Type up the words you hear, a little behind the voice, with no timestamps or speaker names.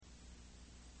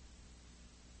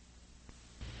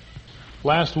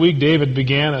Last week, David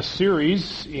began a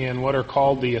series in what are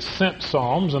called the Ascent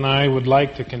Psalms, and I would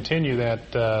like to continue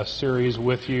that series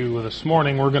with you this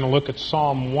morning. We're going to look at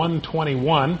Psalm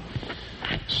 121,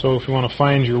 so if you want to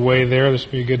find your way there, this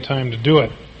would be a good time to do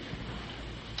it.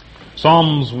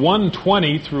 Psalms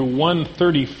 120 through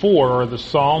 134 are the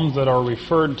psalms that are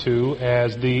referred to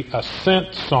as the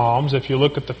Ascent Psalms. If you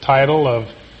look at the title of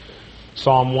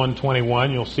Psalm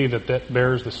 121, you'll see that that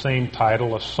bears the same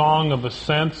title, a song of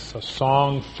ascents, a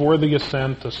song for the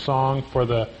ascent, a song for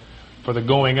the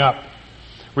going up.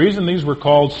 The reason these were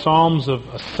called Psalms of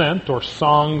Ascent or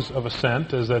Songs of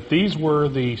Ascent is that these were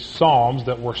the psalms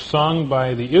that were sung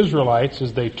by the Israelites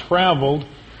as they traveled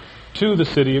to the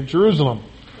city of Jerusalem.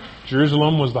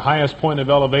 Jerusalem was the highest point of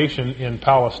elevation in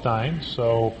Palestine,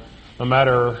 so no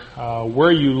matter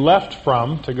where you left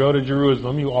from to go to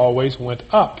Jerusalem, you always went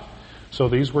up. So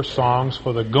these were songs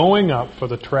for the going up, for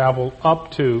the travel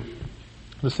up to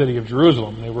the city of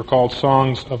Jerusalem. They were called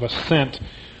songs of ascent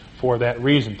for that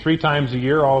reason. 3 times a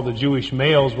year, all the Jewish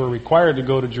males were required to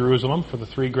go to Jerusalem for the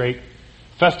 3 great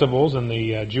festivals in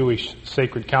the Jewish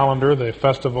sacred calendar: the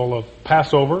festival of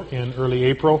Passover in early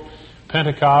April,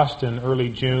 Pentecost in early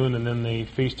June, and then the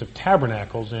Feast of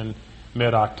Tabernacles in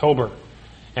mid-October.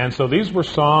 And so these were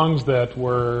songs that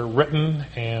were written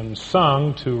and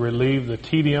sung to relieve the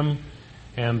tedium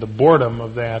and the boredom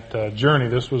of that journey.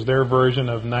 This was their version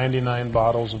of 99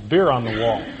 bottles of beer on the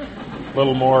wall. A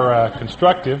little more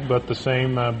constructive, but the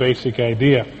same basic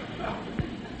idea.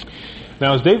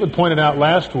 Now, as David pointed out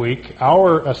last week,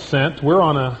 our ascent, we're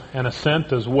on an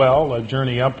ascent as well, a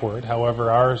journey upward. However,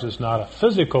 ours is not a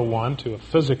physical one to a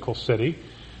physical city,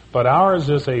 but ours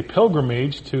is a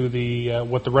pilgrimage to the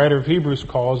what the writer of Hebrews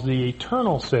calls the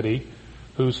eternal city,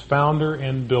 whose founder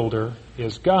and builder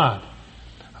is God.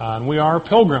 And we are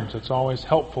pilgrims. It's always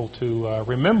helpful to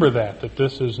remember that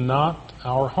this is not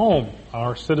our home.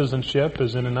 Our citizenship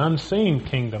is in an unseen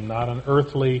kingdom, not an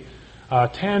earthly,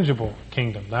 tangible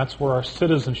kingdom. That's where our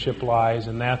citizenship lies,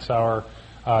 and that's our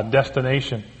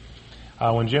destination.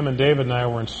 When Jim and David and I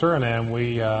were in Suriname,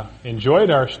 we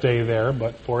enjoyed our stay there,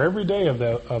 but for every day of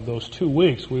those 2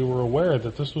 weeks, we were aware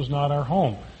that this was not our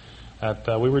home,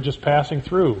 that we were just passing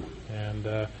through,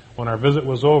 and when our visit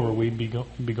was over, we'd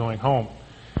be going home.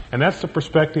 And that's the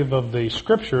perspective of the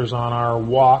Scriptures on our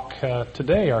walk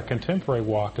today, our contemporary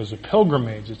walk, as a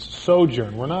pilgrimage. It's a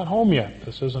sojourn. We're not home yet.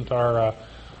 This isn't our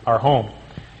home.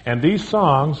 And these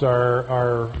songs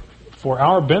are for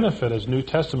our benefit as New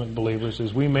Testament believers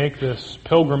as we make this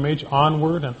pilgrimage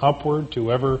onward and upward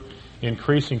to ever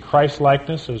increasing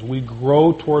Christ-likeness as we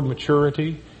grow toward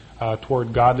maturity,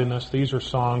 toward godliness. These are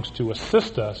songs to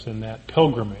assist us in that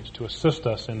pilgrimage, to assist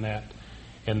us in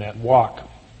that walk.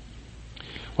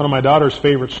 One of my daughter's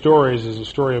favorite stories is a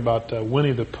story about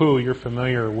Winnie the Pooh. You're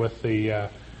familiar with the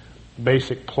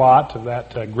basic plot of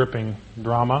that gripping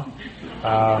drama.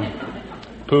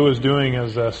 Pooh is doing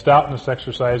his stoutness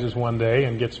exercises one day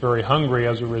and gets very hungry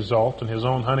as a result, and his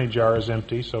own honey jar is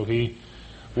empty, so he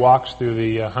walks through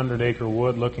the 100-acre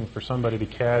wood looking for somebody to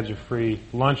cadge a free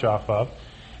lunch off of,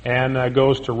 and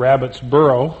goes to Rabbit's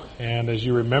burrow, and as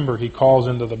you remember, he calls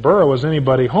into the burrow, "Is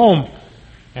anybody home?"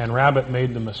 And Rabbit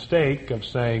made the mistake of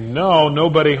saying, "No,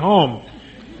 nobody home."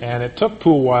 And it took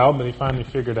Pooh a while, but he finally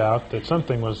figured out that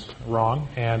something was wrong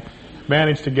and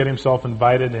managed to get himself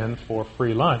invited in for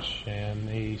free lunch. And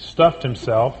he stuffed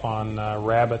himself on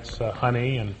Rabbit's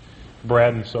honey and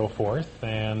bread and so forth.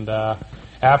 And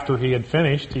after he had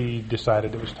finished, he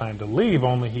decided it was time to leave,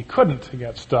 only he couldn't. He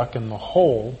got stuck in the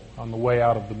hole on the way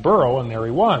out of the burrow, and there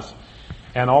he was.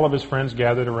 And all of his friends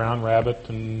gathered around Rabbit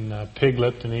and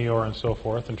Piglet and Eeyore and so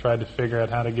forth and tried to figure out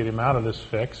how to get him out of this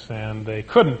fix, and they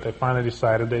couldn't. They finally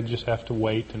decided they'd just have to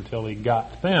wait until he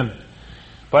got thin.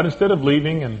 But instead of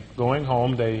leaving and going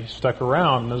home, they stuck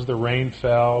around, and as the rain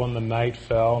fell and the night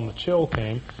fell and the chill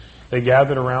came, they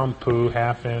gathered around Pooh,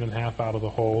 half in and half out of the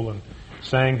hole, and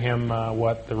sang him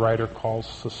what the writer calls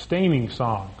sustaining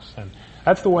songs. And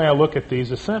that's the way I look at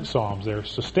these ascent psalms. They're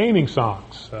sustaining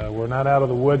songs. We're not out of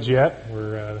the woods yet.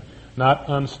 We're not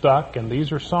unstuck. And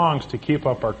these are songs to keep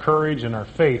up our courage and our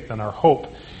faith and our hope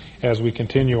as we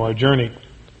continue our journey.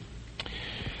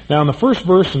 Now, in the first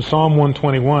verse in Psalm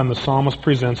 121, the psalmist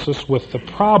presents us with the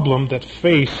problem that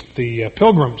faced the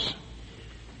pilgrims.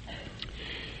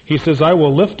 He says, "I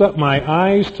will lift up my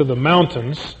eyes to the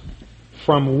mountains.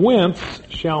 From whence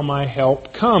shall my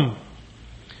help come?"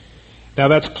 Now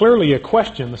that's clearly a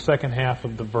question, the second half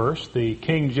of the verse. The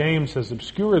King James has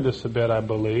obscured this a bit, I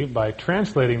believe, by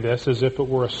translating this as if it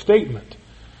were a statement.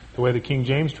 The way the King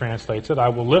James translates it, "I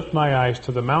will lift my eyes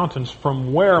to the mountains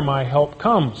from where my help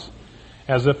comes."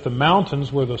 as if the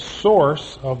mountains were the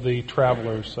source of the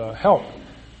traveler's help.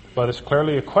 But it's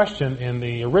clearly a question in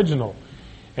the original.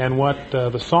 And what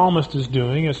the psalmist is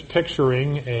doing is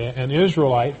picturing an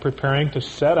Israelite preparing to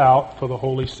set out for the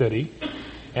holy city.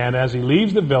 And as he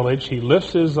leaves the village, he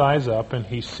lifts his eyes up and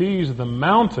he sees the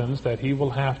mountains that he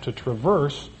will have to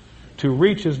traverse to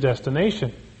reach his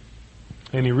destination.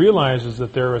 And he realizes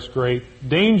that there is great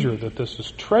danger, that this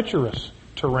is treacherous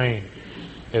terrain.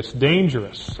 It's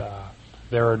dangerous.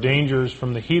 There are dangers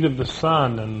from the heat of the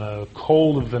sun and the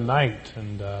cold of the night,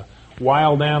 and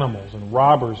wild animals and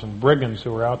robbers and brigands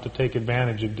who are out to take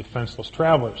advantage of defenseless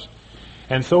travelers.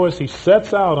 And so as he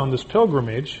sets out on this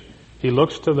pilgrimage, he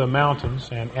looks to the mountains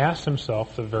and asks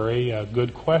himself the very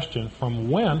good question,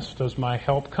 from whence does my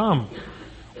help come?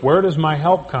 Where does my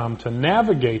help come to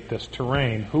navigate this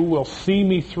terrain? Who will see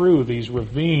me through these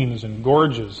ravines and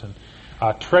gorges and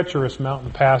treacherous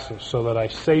mountain passes so that I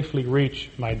safely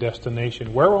reach my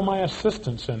destination? Where will my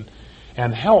assistance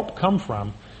and help come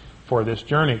from for this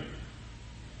journey?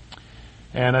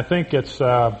 And I think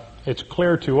it's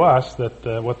clear to us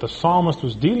that what the psalmist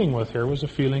was dealing with here was a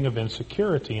feeling of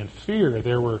insecurity and fear.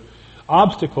 There were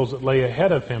obstacles that lay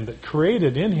ahead of him that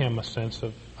created in him a sense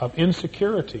of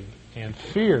insecurity and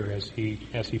fear as he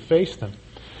faced them.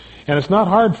 And it's not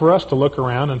hard for us to look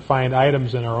around and find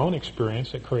items in our own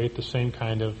experience that create the same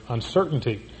kind of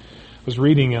uncertainty. I was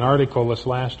reading an article this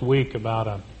last week about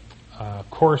a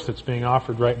course that's being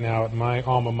offered right now at my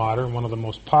alma mater, one of the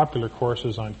most popular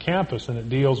courses on campus, and it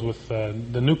deals with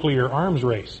the nuclear arms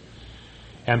race.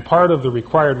 And part of the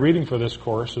required reading for this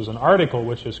course is an article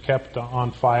which is kept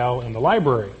on file in the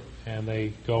library, and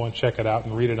they go and check it out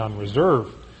and read it on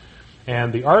reserve.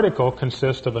 And the article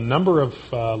consists of a number of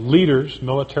leaders,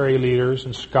 military leaders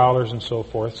and scholars and so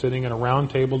forth, sitting in a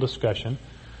roundtable discussion,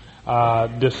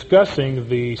 discussing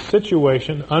the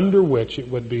situation under which it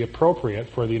would be appropriate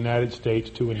for the United States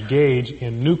to engage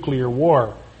in nuclear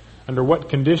war. Under what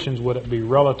conditions would it be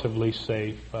relatively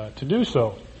safe to do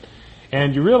so?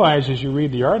 And you realize as you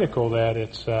read the article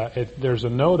that there's a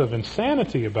note of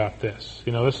insanity about this.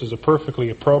 You know, this is a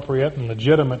perfectly appropriate and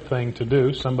legitimate thing to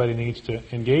do. Somebody needs to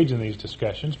engage in these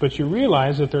discussions. But you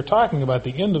realize that they're talking about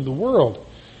the end of the world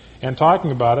and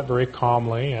talking about it very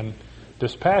calmly and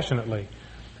dispassionately.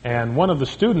 And one of the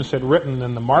students had written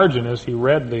in the margin as he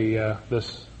read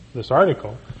this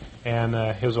article, and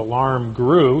his alarm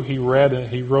grew. He wrote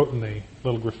in the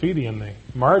little graffiti in the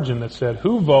margin that said,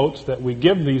 "Who votes that we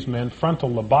give these men frontal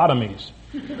lobotomies?"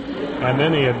 And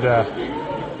then he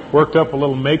had worked up a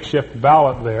little makeshift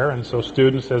ballot there, and so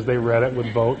students, as they read it,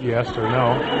 would vote yes or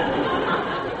no.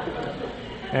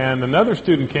 And another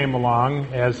student came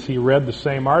along as he read the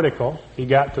same article. He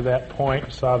got to that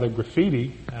point, saw the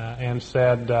graffiti, and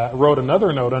wrote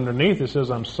another note underneath. It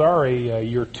says, "I'm sorry,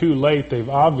 you're too late. They've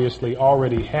obviously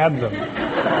already had them."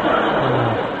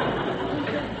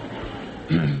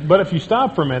 But if you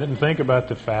stop for a minute and think about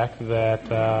the fact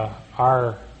that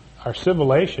our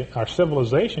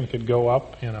civilization could go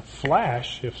up in a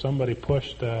flash if somebody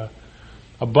pushed a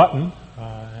button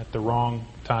at the wrong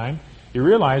time, you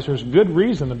realize there's good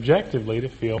reason objectively to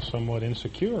feel somewhat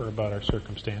insecure about our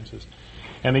circumstances.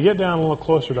 And to get down a little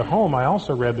closer to home, I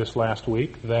also read this last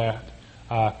week that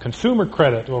consumer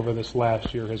credit over this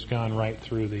last year has gone right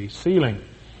through the ceiling.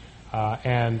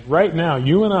 And right now,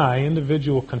 you and I,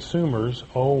 individual consumers,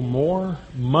 owe more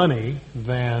money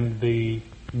than the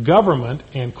government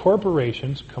and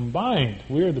corporations combined.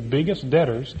 We are the biggest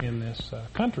debtors in this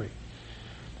country.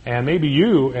 And maybe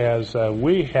you, as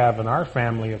we have in our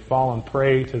family, have fallen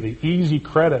prey to the easy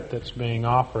credit that's being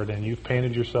offered, and you've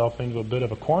painted yourself into a bit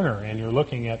of a corner, and you're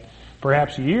looking at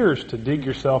perhaps years to dig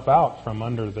yourself out from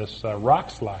under this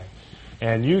rock slide.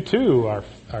 And you, too, are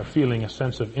feeling a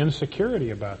sense of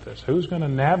insecurity about this. Who's going to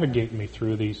navigate me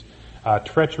through these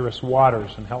treacherous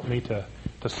waters and help me to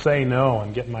say no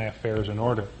and get my affairs in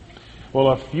order?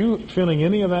 Well, if you're feeling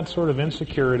any of that sort of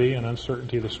insecurity and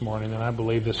uncertainty this morning, then I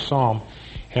believe this psalm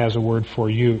has a word for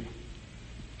you.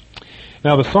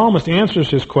 Now, the psalmist answers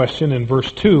his question in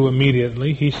verse 2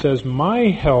 immediately. He says, "My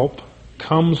help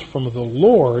comes from the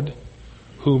Lord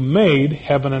who made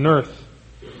heaven and earth."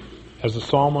 As the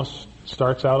psalmist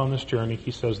starts out on this journey,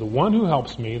 he says, the one who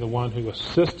helps me, the one who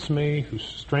assists me, who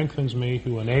strengthens me,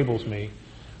 who enables me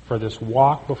for this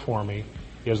walk before me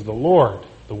is the Lord,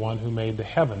 the one who made the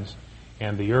heavens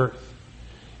and the earth.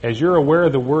 As you're aware,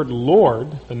 the word Lord,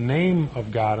 the name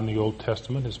of God in the Old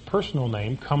Testament, his personal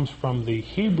name, comes from the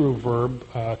Hebrew verb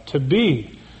to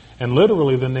be. And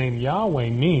literally the name Yahweh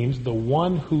means the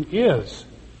one who is.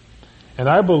 And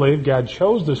I believe God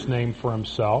chose this name for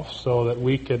himself so that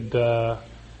we could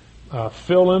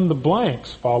fill in the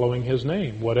blanks following His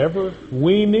name. Whatever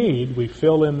we need, we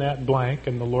fill in that blank,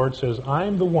 and the Lord says,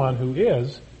 I'm the one who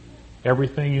is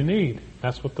everything you need.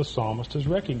 That's what the psalmist is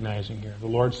recognizing here. The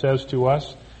Lord says to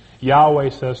us, Yahweh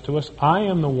says to us, I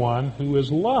am the one who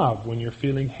is love when you're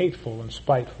feeling hateful and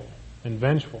spiteful and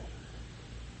vengeful.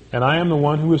 And I am the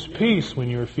one who is peace when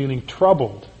you're feeling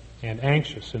troubled and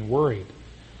anxious and worried.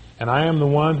 And I am the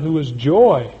one who is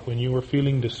joy when you are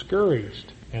feeling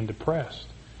discouraged and depressed.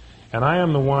 And I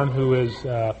am the one who is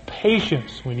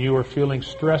patience when you are feeling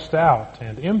stressed out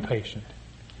and impatient.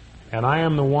 And I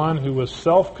am the one who is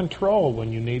self-control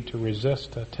when you need to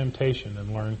resist temptation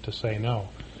and learn to say no.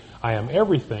 I am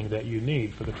everything that you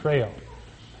need for the trail.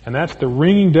 And that's the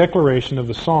ringing declaration of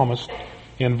the psalmist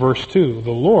in verse 2.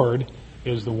 The Lord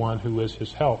is the one who is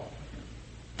his help.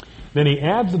 Then he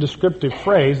adds the descriptive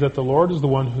phrase that the Lord is the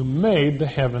one who made the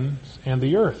heavens and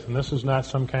the earth. And this is not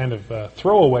some kind of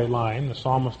throwaway line. The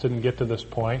psalmist didn't get to this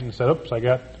point and said, oops, I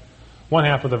got one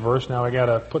half of the verse, now I got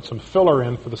to put some filler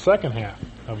in for the second half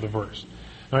of the verse.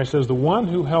 Now he says, the one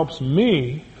who helps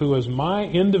me, who is my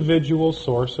individual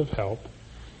source of help,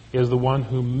 is the one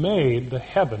who made the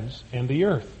heavens and the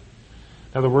earth.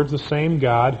 In other words, the same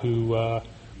God who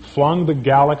flung the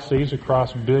galaxies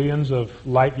across billions of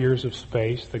light years of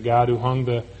space, the God who hung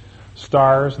the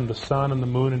stars and the sun and the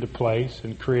moon into place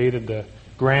and created the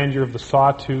grandeur of the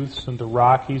Sawtooths and the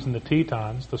Rockies and the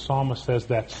Tetons, the psalmist says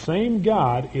that same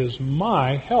God is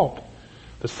my help.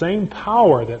 The same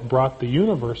power that brought the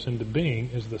universe into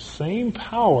being is the same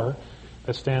power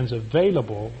that stands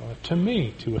available to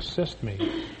me to assist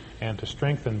me and to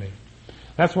strengthen me.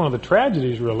 That's one of the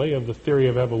tragedies, really, of the theory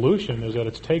of evolution, is that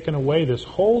it's taken away this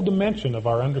whole dimension of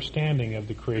our understanding of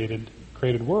the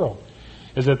created world.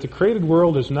 Is that the created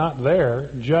world is not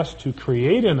there just to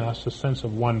create in us a sense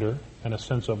of wonder and a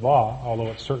sense of awe, although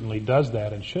it certainly does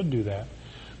that and should do that.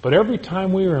 But every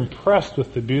time we are impressed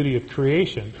with the beauty of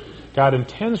creation, God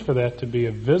intends for that to be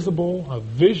a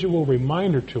visual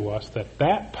reminder to us that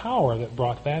that power that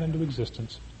brought that into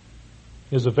existence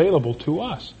is available to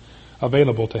us,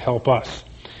 available to help us.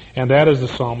 And that is the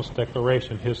psalmist's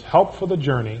declaration. His help for the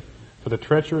journey, for the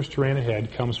treacherous terrain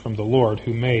ahead, comes from the Lord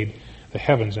who made the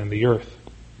heavens and the earth.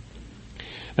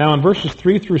 Now in verses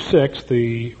 3 through 6,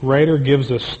 the writer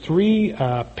gives us three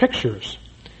pictures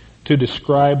to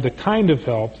describe the kind of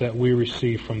help that we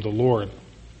receive from the Lord.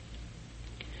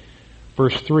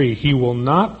 Verse 3, He will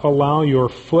not allow your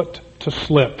foot to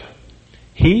slip.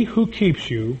 He who keeps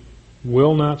you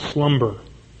will not slumber.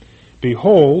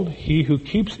 Behold, He who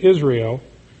keeps Israel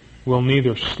will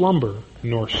neither slumber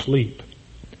nor sleep.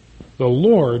 The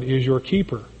Lord is your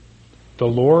keeper. The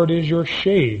Lord is your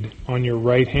shade on your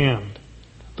right hand.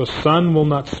 The sun will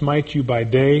not smite you by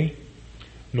day,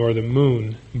 nor the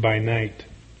moon by night.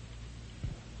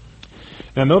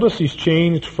 Now notice he's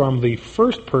changed from the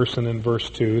first person in verse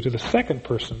 2 to the second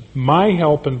person. My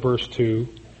help in verse 2,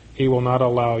 He will not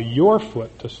allow your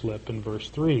foot to slip in verse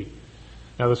 3.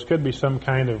 Now this could be some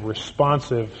kind of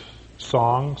responsive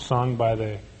song sung by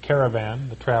the caravan,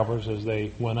 the travelers as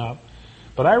they went up.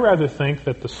 But I rather think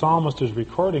that the psalmist is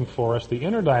recording for us the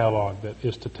inner dialogue that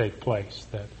is to take place,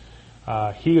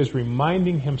 that he is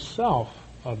reminding himself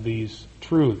of these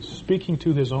truths, speaking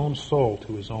to his own soul,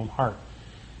 to his own heart.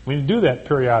 We need to do that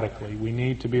periodically. We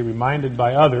need to be reminded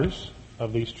by others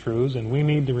of these truths, and we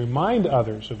need to remind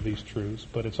others of these truths,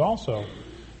 but it's also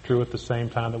true at the same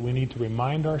time that we need to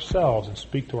remind ourselves and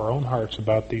speak to our own hearts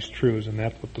about these truths, and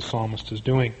that's what the psalmist is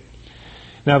doing.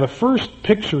 Now, the first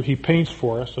picture he paints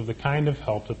for us of the kind of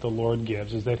help that the Lord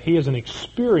gives is that He is an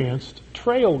experienced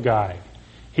trail guide.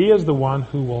 He is the one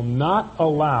who will not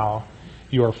allow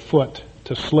your foot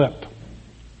to slip.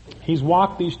 He's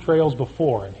walked these trails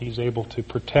before, and He's able to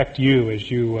protect you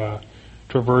as you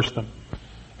traverse them.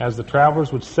 As the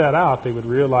travelers would set out, they would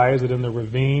realize that in the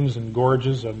ravines and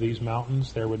gorges of these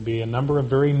mountains there would be a number of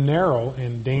very narrow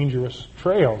and dangerous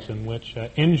trails in which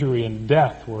injury and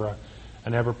death were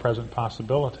an ever-present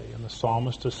possibility. And the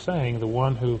psalmist is saying, the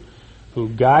one who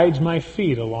guides my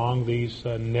feet along these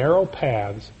narrow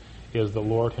paths is the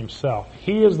Lord Himself.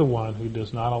 He is the one who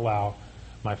does not allow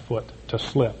my foot to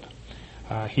slip.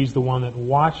 He's the one that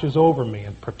watches over me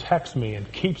and protects me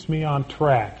and keeps me on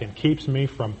track and keeps me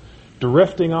from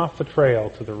drifting off the trail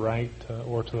to the right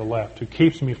or to the left, who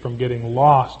keeps me from getting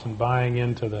lost and buying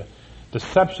into the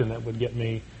deception that would get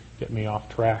me off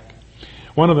track.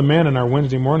 One of the men in our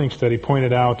Wednesday morning study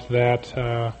pointed out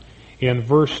that in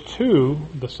verse 2,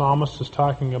 the psalmist is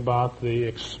talking about the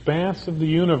expanse of the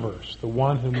universe, the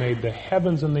one who made the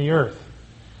heavens and the earth.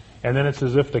 And then it's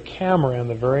as if the camera in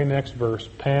the very next verse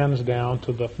pans down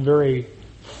to the very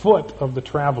foot of the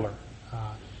traveler.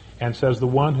 and says the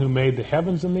one who made the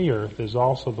heavens and the earth is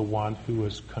also the one who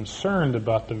is concerned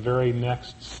about the very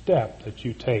next step that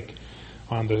you take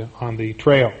on the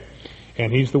trail.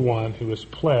 And he's the one who is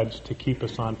pledged to keep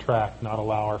us on track, not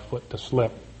allow our foot to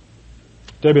slip.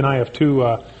 Debbie and I have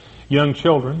two young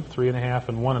children, 3.5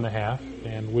 and 1.5,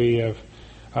 and we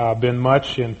have been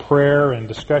much in prayer and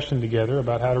discussion together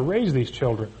about how to raise these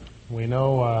children. We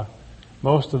know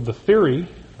most of the theory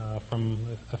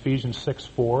from Ephesians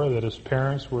 6:4 that as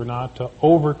parents we're not to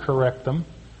overcorrect them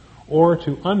or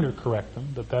to undercorrect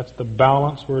them, that's the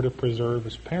balance we're to preserve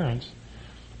as parents.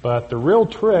 But the real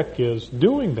trick is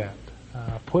doing that,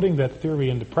 putting that theory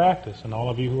into practice, and all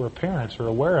of you who are parents are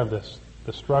aware of this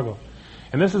struggle.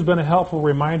 And this has been a helpful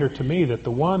reminder to me that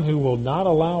the one who will not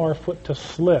allow our foot to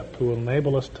slip, who will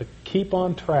enable us to keep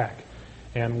on track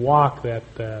and walk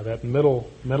that middle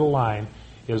line,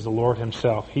 is the Lord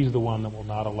himself. He's the one that will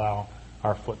not allow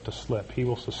our foot to slip. He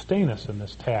will sustain us in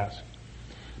this task.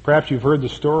 Perhaps you've heard the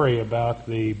story about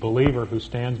the believer who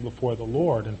stands before the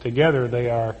Lord, and together they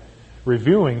are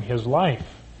reviewing his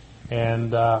life.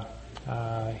 And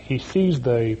he sees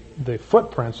the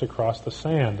footprints across the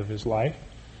sand of his life.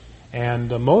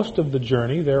 And most of the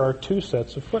journey, there are 2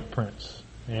 sets of footprints.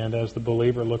 And as the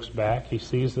believer looks back, he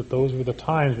sees that those were the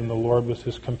times when the Lord was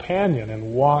his companion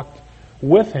and walked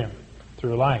with him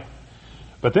through life.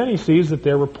 But then he sees that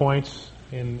there were points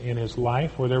in his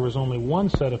life where there was only 1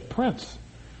 set of prints.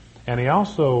 And he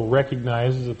also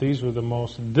recognizes that these were the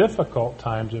most difficult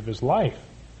times of his life.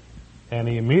 And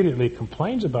he immediately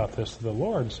complains about this to the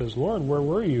Lord and says, Lord, where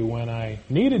were you when I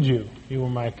needed you? You were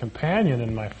my companion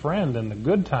and my friend in the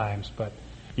good times, but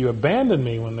you abandoned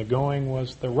me when the going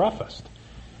was the roughest.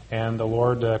 And the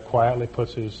Lord quietly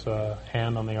puts his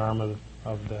hand on the arm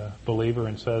of the believer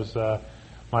and says,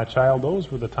 my child, those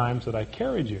were the times that I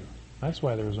carried you. That's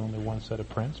why there was only 1 set of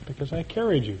prints, because I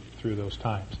carried you through those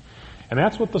times. And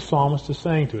that's what the psalmist is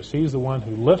saying to us. He's the one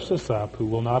who lifts us up, who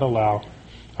will not allow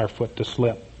our foot to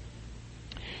slip.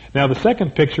 Now, the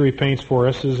second picture he paints for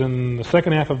us is in the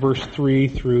second half of verse 3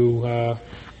 through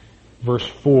verse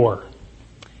 4.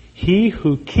 He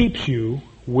who keeps you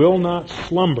will not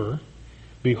slumber.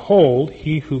 Behold,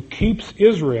 he who keeps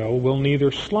Israel will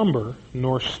neither slumber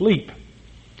nor sleep.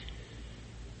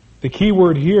 The key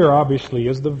word here, obviously,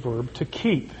 is the verb to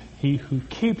keep. He who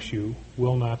keeps you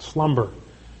will not slumber.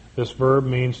 This verb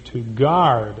means to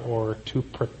guard or to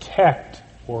protect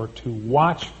or to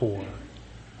watch for.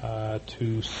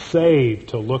 To save,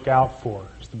 to look out for,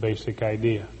 is the basic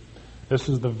idea. This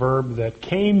is the verb that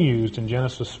Cain used in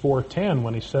Genesis 4:10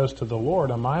 when he says to the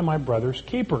Lord, am I my brother's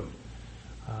keeper?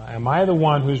 Am I the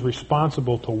one who's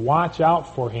responsible to watch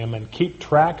out for him and keep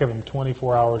track of him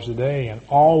 24 hours a day and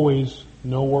always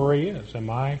know where he is? Am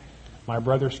I my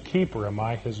brother's keeper? Am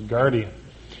I his guardian?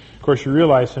 Of course, you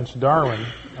realize since Darwin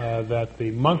that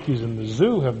the monkeys in the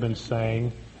zoo have been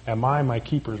saying, am I my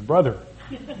keeper's brother?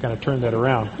 Kind of turned that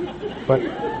around. But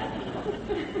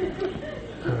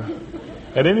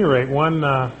at any rate, one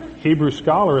Hebrew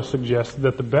scholar has suggested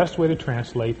that the best way to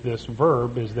translate this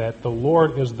verb is that the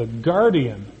Lord is the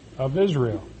guardian of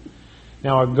Israel.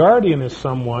 Now, a guardian is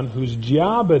someone whose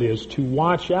job it is to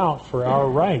watch out for our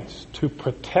rights, to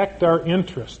protect our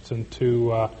interests, and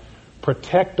to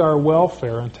protect our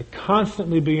welfare, and to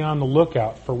constantly be on the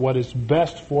lookout for what is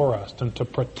best for us, and to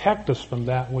protect us from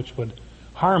that which would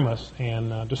harm us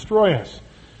and destroy us.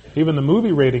 Even the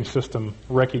movie rating system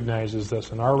recognizes this.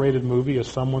 An R-rated movie is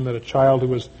someone that a child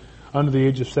who is under the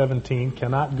age of 17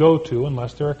 cannot go to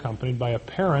unless they're accompanied by a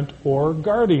parent or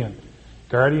guardian.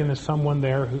 Guardian is someone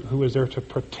there who is there to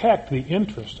protect the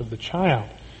interest of the child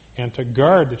and to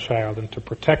guard the child and to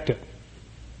protect it.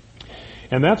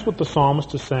 And that's what the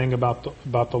psalmist is saying about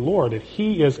the Lord, that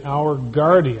he is our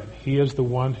guardian. He is the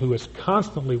one who is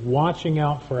constantly watching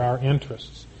out for our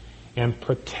interests and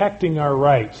protecting our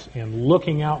rights and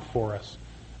looking out for us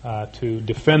to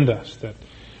defend us. That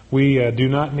we do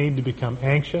not need to become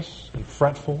anxious and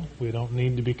fretful. We don't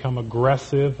need to become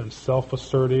aggressive and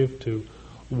self-assertive to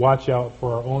watch out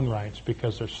for our own rights,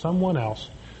 because there's someone else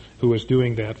who is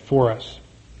doing that for us.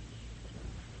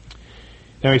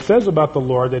 Now he says about the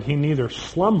Lord that he neither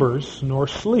slumbers nor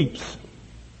sleeps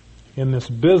in this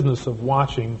business of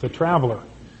watching the traveler.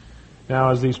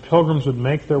 Now, as these pilgrims would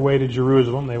make their way to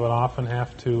Jerusalem, they would often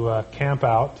have to camp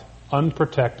out,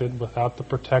 unprotected, without the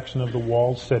protection of the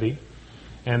walled city.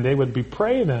 And they would be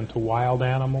prey then to wild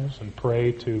animals and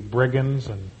prey to brigands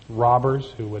and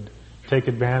robbers who would take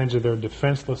advantage of their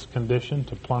defenseless condition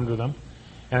to plunder them.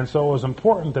 And so it was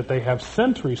important that they have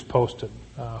sentries posted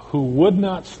who would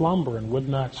not slumber and would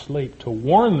not sleep, to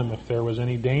warn them if there was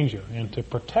any danger and to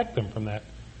protect them from that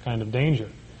kind of danger.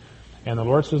 And the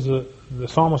Lord says, the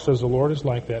psalmist says the Lord is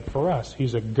like that for us.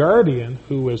 He's a guardian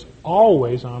who is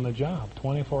always on the job,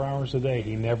 24 hours a day.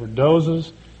 He never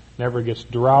dozes, never gets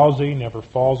drowsy, never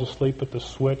falls asleep at the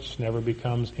switch, never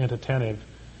becomes inattentive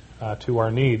to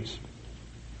our needs.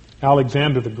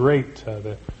 Alexander the Great,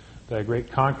 the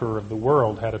great conqueror of the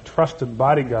world, had a trusted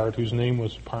bodyguard whose name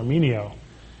was Parmenio.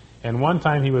 And one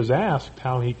time he was asked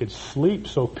how he could sleep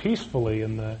so peacefully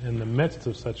in the midst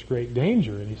of such great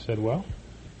danger, and he said,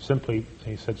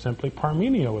 simply,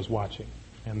 Parmenio is watching,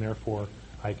 and therefore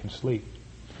I can sleep.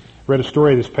 I read a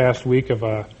story this past week of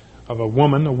a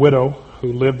woman, a widow,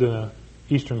 who lived in an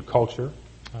Eastern culture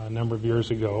a number of years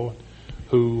ago,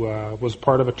 who was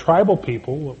part of a tribal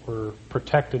people that were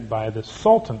protected by the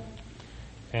Sultan.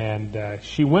 And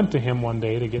she went to him one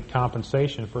day to get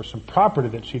compensation for some property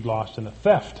that she'd lost in a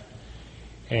theft.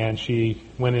 And she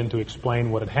went in to explain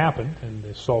what had happened, and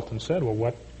the Sultan said,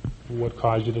 well, what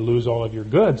caused you to lose all of your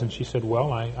goods? And she said,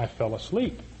 well, I fell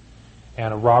asleep,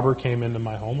 and a robber came into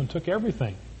my home and took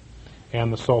everything.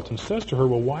 And the Sultan says to her,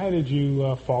 well, why did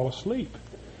you fall asleep?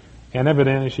 And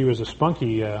evidently she was a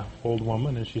spunky old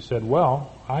woman, and she said,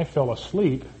 well, I fell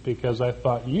asleep because I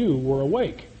thought you were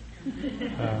awake.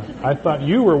 I thought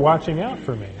you were watching out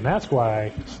for me, and that's why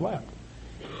I slept.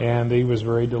 And he was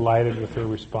very delighted with her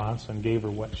response and gave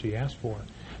her what she asked for.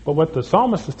 But what the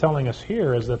psalmist is telling us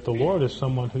here is that the Lord is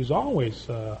someone who's always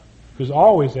at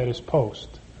his post,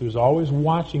 who's always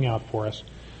watching out for us,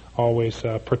 always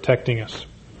protecting us.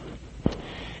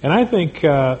 And I think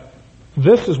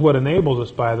this is what enables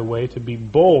us, by the way, to be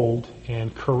bold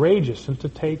and courageous and to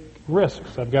take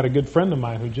risks. I've got a good friend of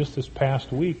mine who just this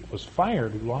past week was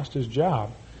fired, who lost his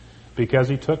job because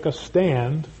he took a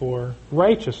stand for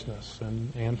righteousness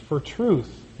and for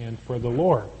truth and for the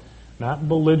Lord. Not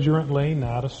belligerently,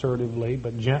 not assertively,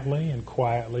 but gently and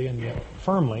quietly and yet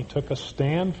firmly took a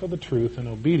stand for the truth and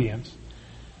obedience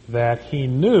that he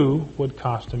knew would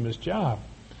cost him his job.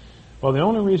 Well, the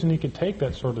only reason he could take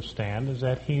that sort of stand is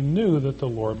that he knew that the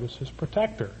Lord was his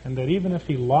protector, and that even if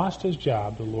he lost his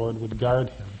job, the Lord would guard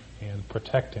him and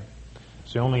protect him.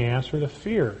 It's the only answer to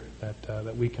fear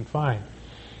that we can find.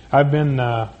 I've been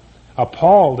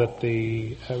appalled at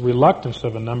the reluctance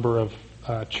of a number of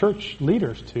church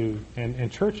leaders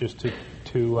and churches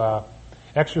to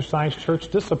exercise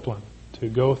church discipline, to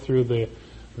go through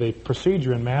the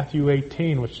procedure in Matthew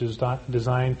 18, which is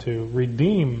designed to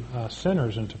redeem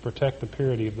sinners and to protect the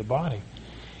purity of the body.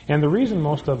 And the reason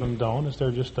most of them don't is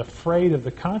they're just afraid of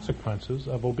the consequences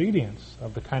of obedience,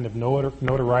 of the kind of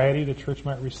notoriety the church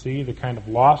might receive, the kind of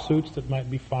lawsuits that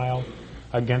might be filed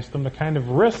against them, the kind of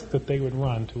risk that they would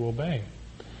run to obey.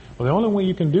 Well, the only way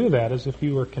you can do that is if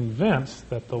you are convinced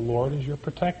that the Lord is your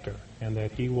protector and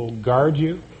that He will guard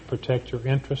you, protect your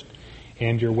interest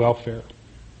and your welfare.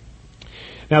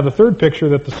 Now, the third picture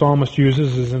that the psalmist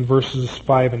uses is in verses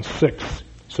 5 and 6. It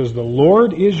says, the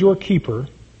Lord is your keeper.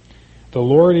 The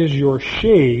Lord is your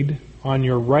shade on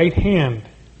your right hand.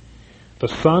 The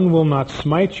sun will not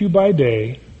smite you by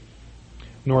day,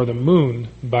 nor the moon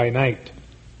by night.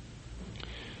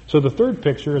 So the third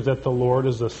picture is that the Lord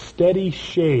is a steady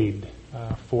shade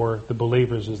for the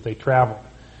believers as they travel.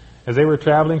 As they were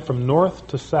traveling from north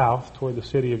to south toward the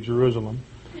city of Jerusalem,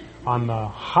 on the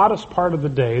hottest part of the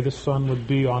day, the sun would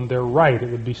be on their right.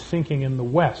 It would be sinking in the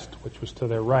west, which was to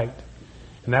their right.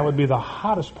 And that would be the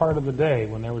hottest part of the day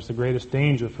when there was the greatest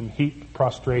danger from heat,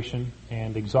 prostration,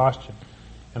 and exhaustion.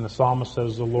 And the psalmist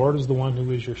says, the Lord is the one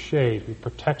who is your shade, who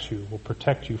protects you, will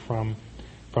protect you from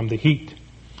the heat.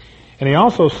 And he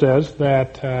also says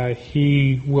that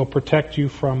He will protect you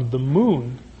from the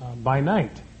moon by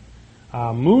night.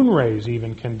 Moon rays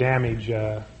even can damage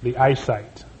the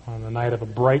eyesight on the night of a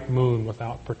bright moon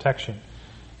without protection.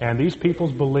 And these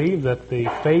peoples believe that the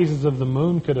phases of the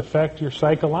moon could affect your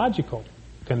psychological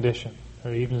condition.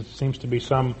 There even seems to be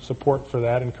some support for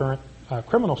that in current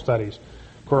criminal studies,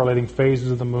 correlating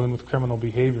phases of the moon with criminal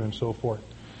behavior and so forth.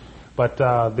 But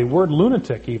the word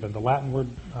lunatic, even, the Latin word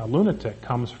lunatic,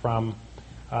 comes from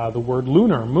the word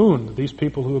lunar, moon, these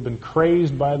people who have been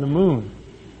crazed by the moon.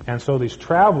 And so these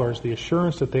travelers, the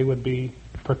assurance that they would be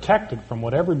protected from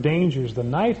whatever dangers the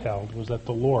night held was that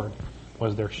the Lord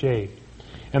was their shade.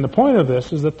 And the point of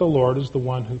this is that the Lord is the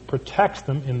one who protects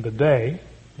them in the day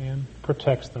and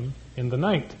protects them in the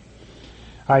night.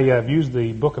 I have used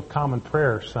the Book of Common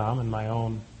Prayer some in my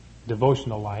own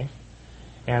devotional life.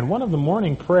 And one of the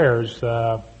morning prayers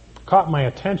caught my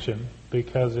attention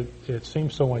because it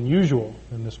seems so unusual.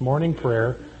 In this morning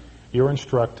prayer, you're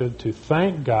instructed to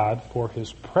thank God for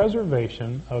His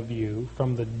preservation of you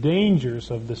from the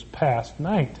dangers of this past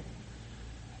night.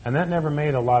 And that never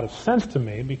made a lot of sense to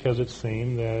me because it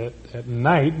seemed that at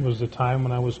night was the time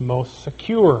when I was most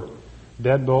secure.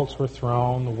 Deadbolts were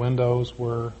thrown, the windows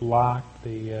were locked,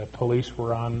 the police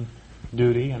were on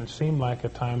duty, and it seemed like a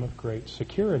time of great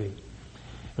security.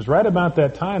 It was right about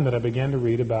that time that I began to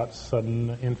read about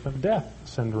sudden infant death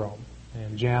syndrome.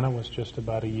 And Jana was just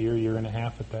about a year and a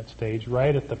half at that stage,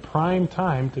 right at the prime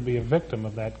time to be a victim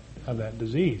of that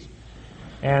disease.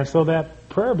 And so that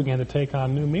prayer began to take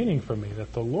on new meaning for me,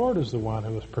 that the Lord is the one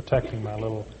who is protecting my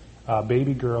little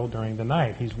baby girl during the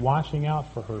night. He's watching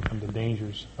out for her from the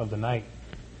dangers of the night.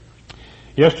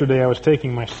 Yesterday I was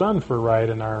taking my son for a ride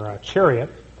in our chariot,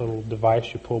 little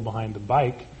device you pull behind the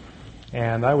bike,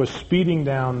 and I was speeding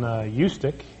down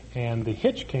Eustic, and the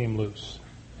hitch came loose.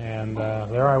 And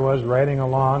there I was riding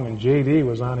along, and J.D.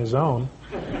 was on his own.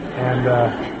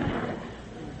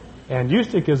 And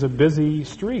Eustic is a busy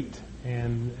street.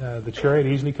 And the chariot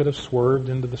easily could have swerved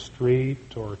into the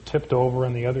street or tipped over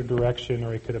in the other direction,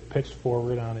 or he could have pitched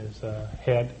forward on his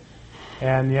head.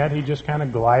 And yet he just kind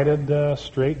of glided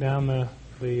straight down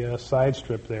the side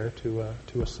strip there to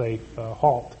a safe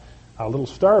halt. A little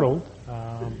startled,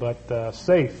 but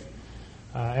safe.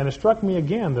 And it struck me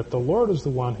again that the Lord is the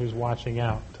one who's watching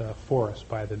out for us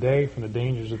by the day, from the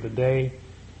dangers of the day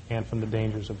and from the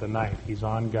dangers of the night. He's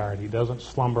on guard. He doesn't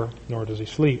slumber, nor does he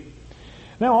sleep.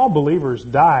 Now, all believers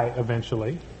die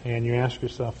eventually, and you ask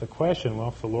yourself the question, well,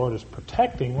 if the Lord is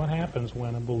protecting, what happens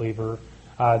when a believer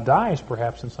dies,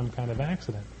 perhaps in some kind of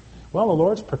accident? Well, the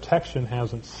Lord's protection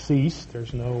hasn't ceased.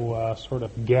 There's no sort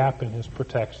of gap in his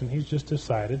protection. He's just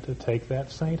decided to take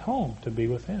that saint home to be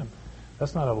with him.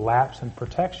 That's not a lapse in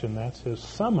protection. That's his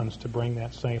summons to bring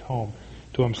that saint home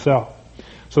to himself.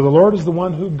 So the Lord is the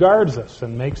one who guards us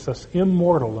and makes us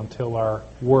immortal until our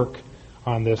work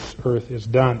on this earth is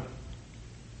done.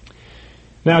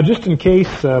 Now, just in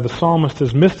case the psalmist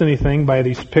has missed anything by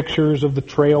these pictures of the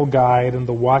trail guide and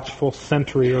the watchful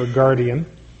sentry or guardian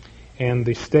and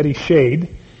the steady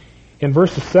shade, in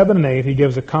verses 7 and 8 he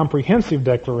gives a comprehensive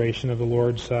declaration of the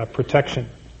Lord's protection.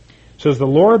 It says, the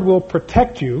Lord will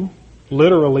protect you,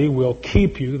 literally will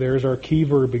keep you, there's our key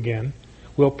verb again,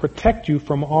 will protect you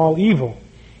from all evil.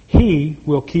 He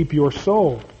will keep your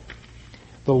soul.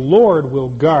 The Lord will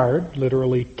guard,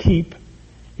 literally keep,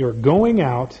 your going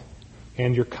out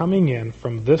and your coming in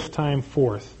from this time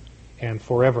forth and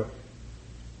forever.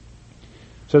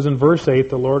 It says in verse 8,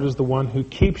 the Lord is the one who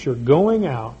keeps your going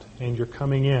out and your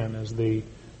coming in. As the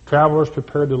travelers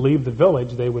prepared to leave the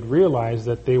village, they would realize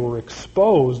that they were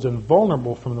exposed and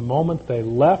vulnerable from the moment they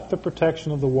left the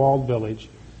protection of the walled village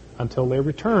until they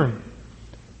returned.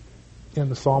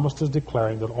 And the psalmist is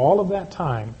declaring that all of that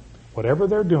time, whatever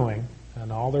they're doing,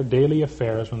 and all their daily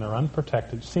affairs when they're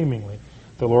unprotected, seemingly,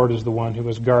 the Lord is the one who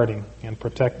is guarding and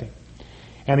protecting.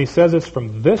 And he says it's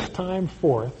from this time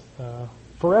forth,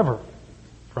 forever.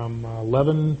 From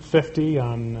 11:50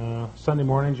 on Sunday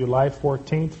morning, July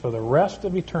 14th, for the rest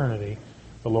of eternity,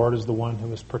 the Lord is the one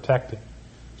who is protecting.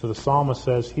 So the psalmist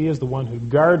says he is the one who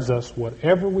guards us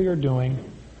whatever we are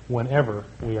doing, whenever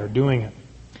we are doing it.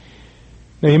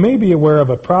 Now you may be aware of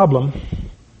a problem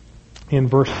in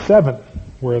verse 7,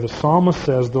 where the psalmist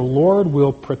says, the Lord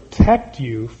will protect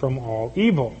you from all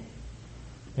evil.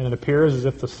 And it appears as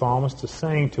if the psalmist is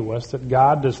saying to us that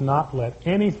God does not let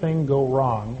anything go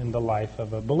wrong in the life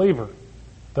of a believer.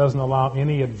 Doesn't allow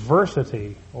any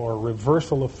adversity or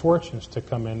reversal of fortunes to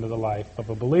come into the life of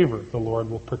a believer. The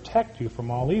Lord will protect you from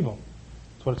all evil.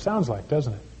 That's what it sounds like,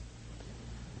 doesn't it?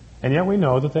 And yet we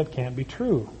know that that can't be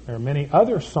true. There are many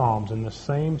other psalms in the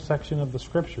same section of the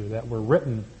Scripture that were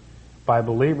written by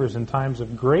believers in times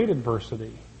of great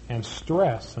adversity and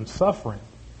stress and suffering.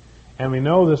 And we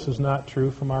know this is not true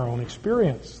from our own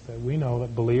experience, that we know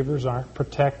that believers aren't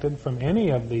protected from any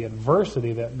of the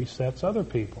adversity that besets other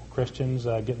people. Christians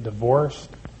get divorced,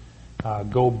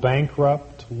 go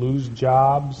bankrupt, lose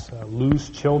jobs, lose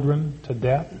children to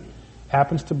death.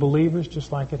 Happens to believers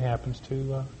just like it happens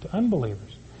to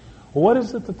unbelievers. Well, what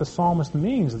is it that the psalmist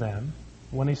means then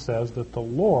when he says that the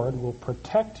Lord will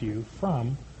protect you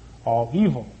from all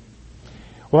evil?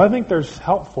 Well, I think there's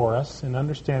help for us in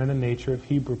understanding the nature of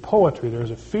Hebrew poetry.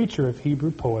 There's a feature of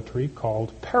Hebrew poetry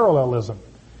called parallelism.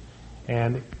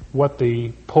 And what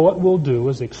the poet will do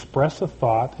is express a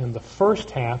thought in the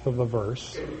first half of a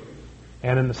verse,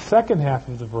 and in the second half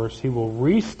of the verse he will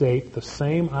restate the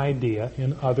same idea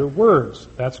in other words.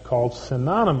 That's called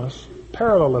synonymous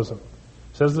parallelism.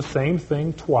 It says the same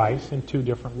thing twice in two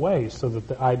different ways so that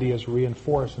the ideas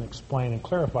reinforce and explain and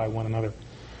clarify one another.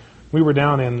 We were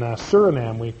down in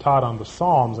Suriname. We taught on the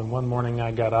Psalms, and one morning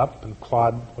I got up, and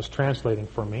Claude was translating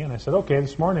for me, and I said, okay,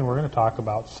 this morning we're going to talk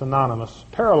about synonymous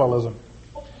parallelism.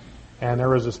 And there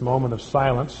was this moment of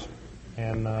silence,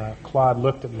 and Claude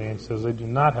looked at me and says, they do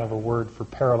not have a word for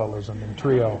parallelism in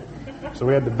trio. So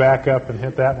we had to back up and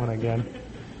hit that one again.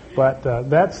 But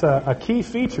that's a key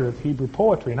feature of Hebrew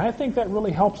poetry, and I think that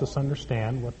really helps us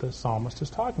understand what the psalmist is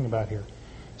talking about here.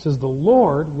 It says, the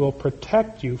Lord will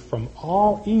protect you from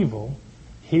all evil.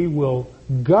 He will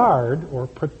guard or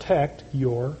protect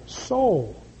your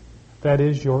soul. That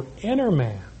is your inner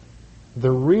man,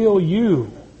 the real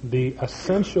you, the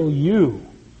essential you,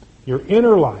 your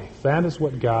inner life. That is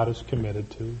what God is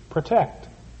committed to protect.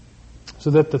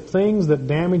 So that the things that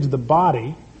damage the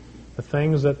body, the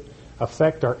things that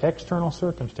affect our external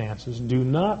circumstances, do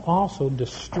not also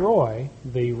destroy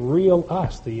the real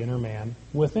us, the inner man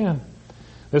within.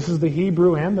 This is the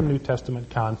Hebrew and the New Testament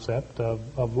concept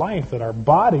of life, that our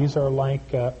bodies are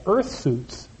like earth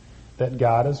suits that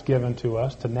God has given to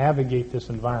us to navigate this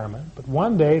environment. But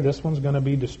one day this one's going to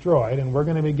be destroyed, and we're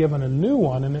going to be given a new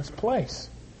one in its place.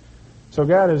 So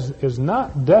God is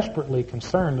not desperately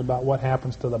concerned about what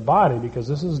happens to the body, because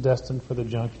this is destined for the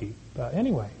junk heap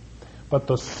anyway. But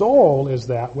the soul is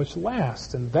that which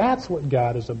lasts, and that's what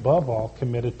God is above all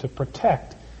committed to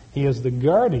protect. He is the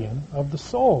guardian of the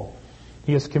soul.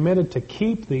 He is committed to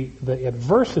keep the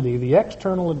adversity, the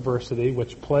external adversity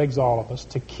which plagues all of us,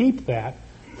 to keep that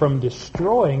from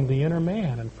destroying the inner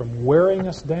man and from wearing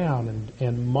us down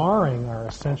and marring our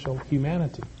essential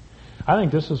humanity. I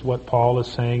think this is what Paul is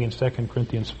saying in 2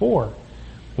 Corinthians 4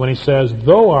 when he says,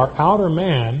 though our outer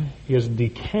man is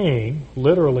decaying,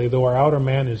 literally, though our outer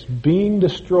man is being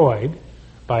destroyed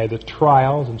by the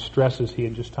trials and stresses he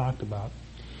had just talked about,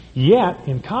 yet,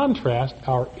 in contrast,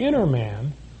 our inner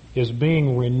man is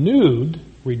being renewed,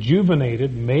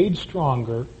 rejuvenated, made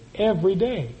stronger every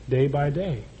day, day by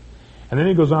day. And then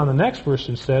he goes on the next verse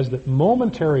and says that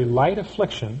momentary light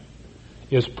affliction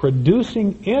is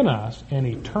producing in us an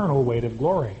eternal weight of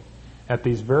glory. At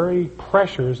these very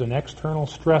pressures and external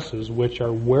stresses which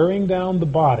are wearing down the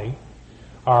body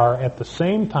are at the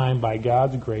same time, by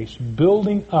God's grace,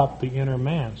 building up the inner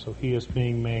man. So he is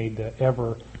being made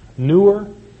ever newer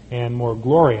and more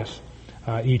glorious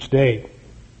each day.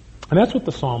 And that's what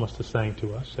the psalmist is saying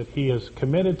to us, that he is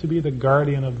committed to be the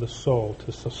guardian of the soul,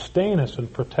 to sustain us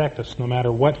and protect us no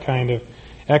matter what kind of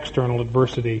external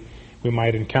adversity we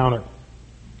might encounter.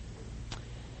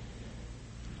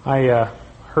 I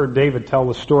heard David tell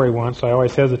the story once. I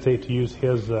always hesitate to use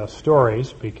his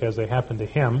stories because they happen to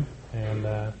him,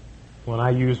 and when I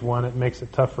use one, it makes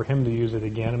it tough for him to use it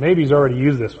again. And maybe he's already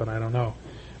used this one, I don't know.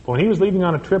 But when he was leaving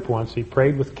on a trip once, he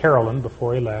prayed with Carolyn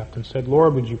before he left and said,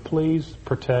 Lord, would you please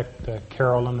protect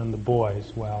Carolyn and the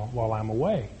boys while I'm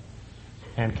away?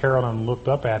 And Carolyn looked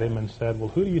up at him and said, well,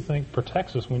 who do you think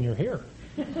protects us when you're here?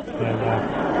 And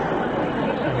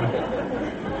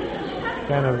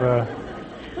kind of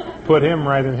put him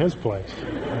right in his place.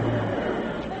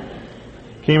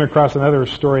 Came across another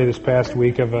story this past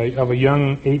week of a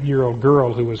young 8-year-old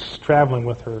girl who was traveling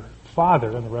with her father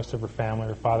and the rest of her family.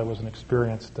 Her father was an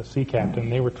experienced sea captain.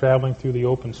 They were traveling through the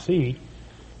open sea.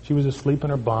 She was asleep in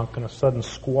her bunk, and a sudden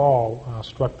squall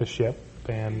struck the ship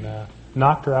and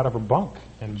knocked her out of her bunk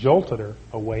and jolted her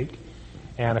awake.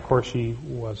 And, of course, she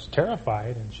was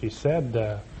terrified, and she said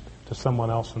to someone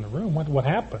else in the room, what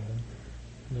happened?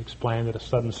 And they explained that a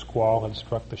sudden squall had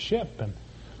struck the ship, and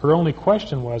her only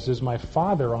question was, is my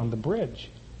father on the bridge?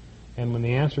 And when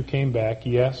the answer came back,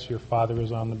 yes, your father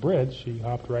is on the bridge, she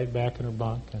hopped right back in her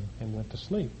bunk and went to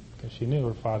sleep, because she knew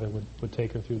her father would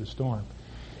take her through the storm.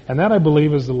 And that, I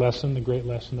believe, is the lesson, the great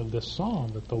lesson of this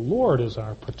psalm, that the Lord is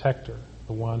our protector,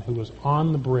 the one who is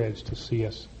on the bridge to see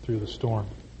us through the storm.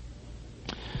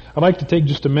 I'd like to take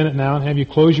just a minute now and have you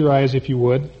close your eyes, if you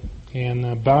would,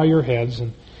 and bow your heads.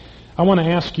 And I want to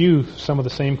ask you some of the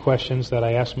same questions that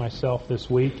I asked myself this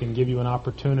week, and give you an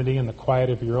opportunity in the quiet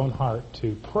of your own heart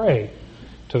to pray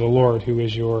to the Lord, who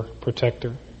is your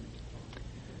protector.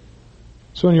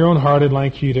 So in your own heart, I'd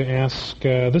like you to ask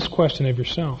this question of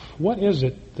yourself. What is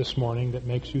it this morning that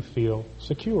makes you feel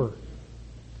secure?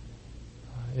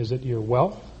 Is it your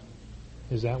wealth?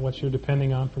 Is that what you're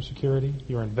depending on for security?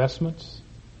 Your investments?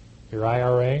 Your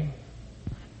IRA?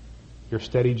 Your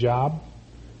steady job?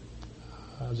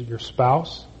 Is it your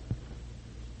spouse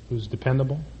who's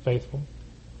dependable, faithful?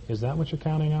 Is that what you're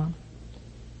counting on?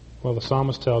 Well, the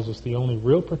psalmist tells us the only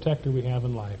real protector we have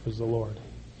in life is the Lord.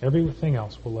 Everything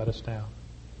else will let us down.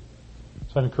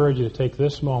 So I'd encourage you to take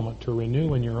this moment to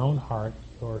renew in your own heart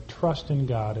your trust in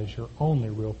God as your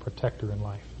only real protector in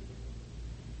life.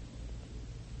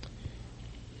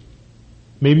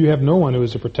 Maybe you have no one who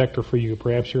is a protector for you.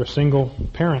 Perhaps you're a single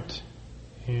parent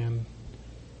and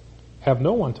have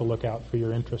no one to look out for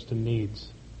your interests and needs,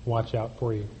 watch out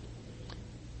for you.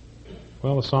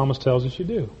 Well, the psalmist tells us you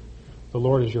do. The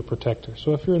Lord is your protector.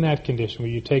 So if you're in that condition,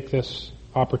 will you take this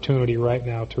opportunity right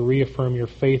now to reaffirm your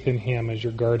faith in Him as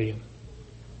your guardian?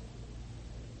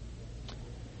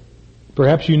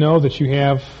 Perhaps you know that you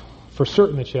have, for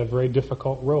certain that you have a very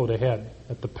difficult road ahead,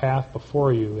 that the path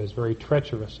before you is very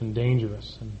treacherous and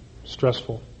dangerous and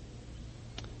stressful.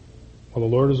 Well,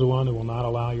 the Lord is the one who will not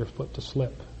allow your foot to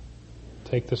slip.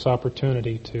 Take this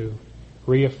opportunity to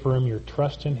reaffirm your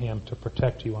trust in Him to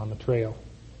protect you on the trail.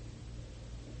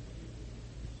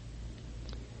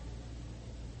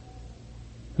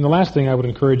 And the last thing I would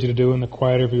encourage you to do in the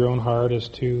quiet of your own heart is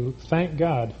to thank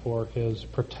God for His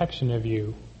protection of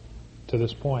you to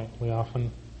this point. We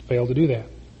often fail to do that.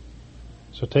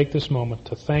 So take this moment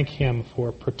to thank Him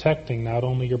for protecting not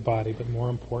only your body, but more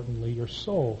importantly, your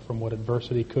soul from what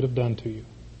adversity could have done to you.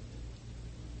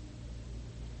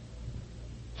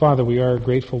 Father, we are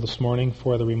grateful this morning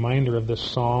for the reminder of this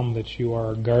psalm that you are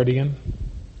our guardian,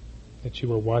 that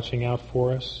you are watching out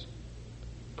for us,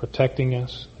 protecting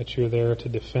us, that you're there to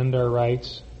defend our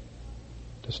rights,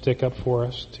 to stick up for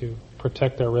us, to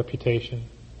protect our reputation,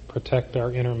 protect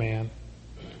our inner man.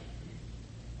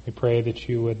 We pray that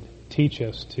you would teach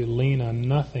us to lean on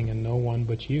nothing and no one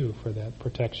but you for that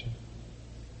protection.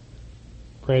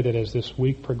 Pray that as this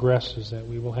week progresses, that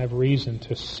we will have reason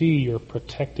to see your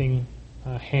protecting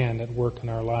hand at work in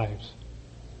our lives,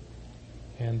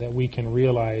 and that we can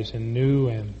realize in new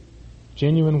and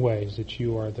genuine ways that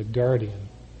you are the guardian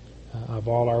of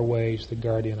all our ways, the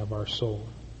guardian of our soul.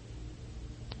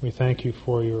 We thank you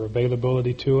for your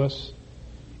availability to us,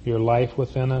 your life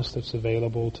within us that's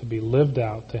available to be lived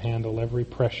out to handle every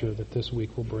pressure that this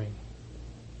week will bring.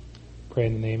 Pray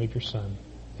in the name of your Son.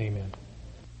 Amen.